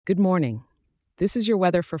Good morning. This is your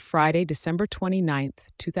weather for Friday, December 29th,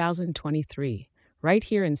 2023, right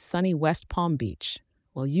here in sunny West Palm Beach.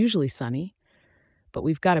 Well, usually sunny, but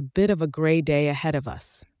we've got a bit of a gray day ahead of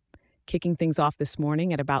us. Kicking things off this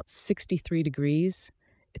morning at about 63 degrees.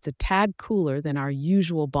 It's a tad cooler than our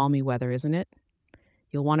usual balmy weather, isn't it?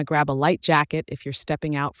 You'll want to grab a light jacket if you're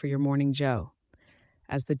stepping out for your morning joe.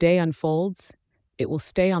 As the day unfolds, it will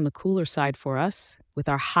stay on the cooler side for us, with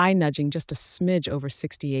our high nudging just a smidge over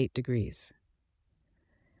 68 degrees.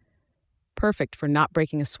 Perfect for not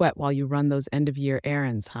breaking a sweat while you run those end of year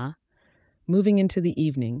errands, huh? Moving into the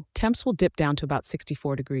evening, temps will dip down to about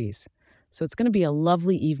 64 degrees. So it's going to be a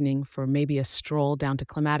lovely evening for maybe a stroll down to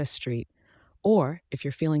Clematis Street. Or, if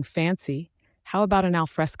you're feeling fancy, how about an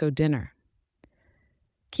alfresco dinner?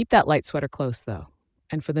 Keep that light sweater close, though.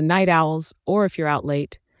 And for the night owls, or if you're out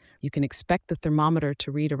late, you can expect the thermometer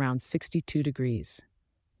to read around 62 degrees.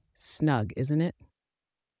 Snug, isn't it?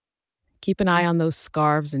 Keep an eye on those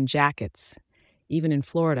scarves and jackets. Even in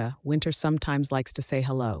Florida, winter sometimes likes to say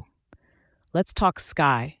hello. Let's talk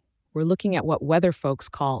sky. We're looking at what weather folks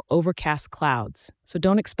call overcast clouds, so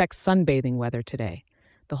don't expect sunbathing weather today.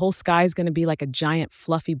 The whole sky is going to be like a giant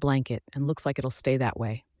fluffy blanket and looks like it'll stay that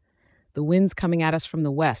way. The wind's coming at us from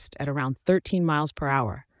the west at around 13 miles per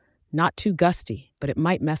hour. Not too gusty, but it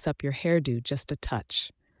might mess up your hairdo just a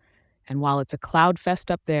touch. And while it's a cloud fest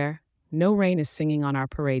up there, no rain is singing on our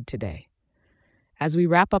parade today. As we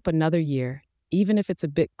wrap up another year, even if it's a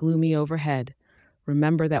bit gloomy overhead,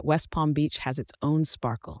 remember that West Palm Beach has its own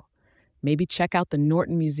sparkle. Maybe check out the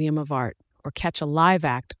Norton Museum of Art or catch a live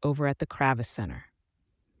act over at the Kravis Center.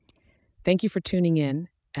 Thank you for tuning in,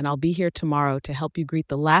 and I'll be here tomorrow to help you greet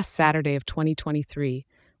the last Saturday of 2023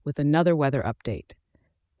 with another weather update.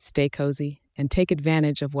 Stay cozy and take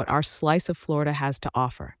advantage of what our slice of Florida has to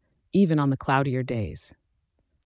offer, even on the cloudier days.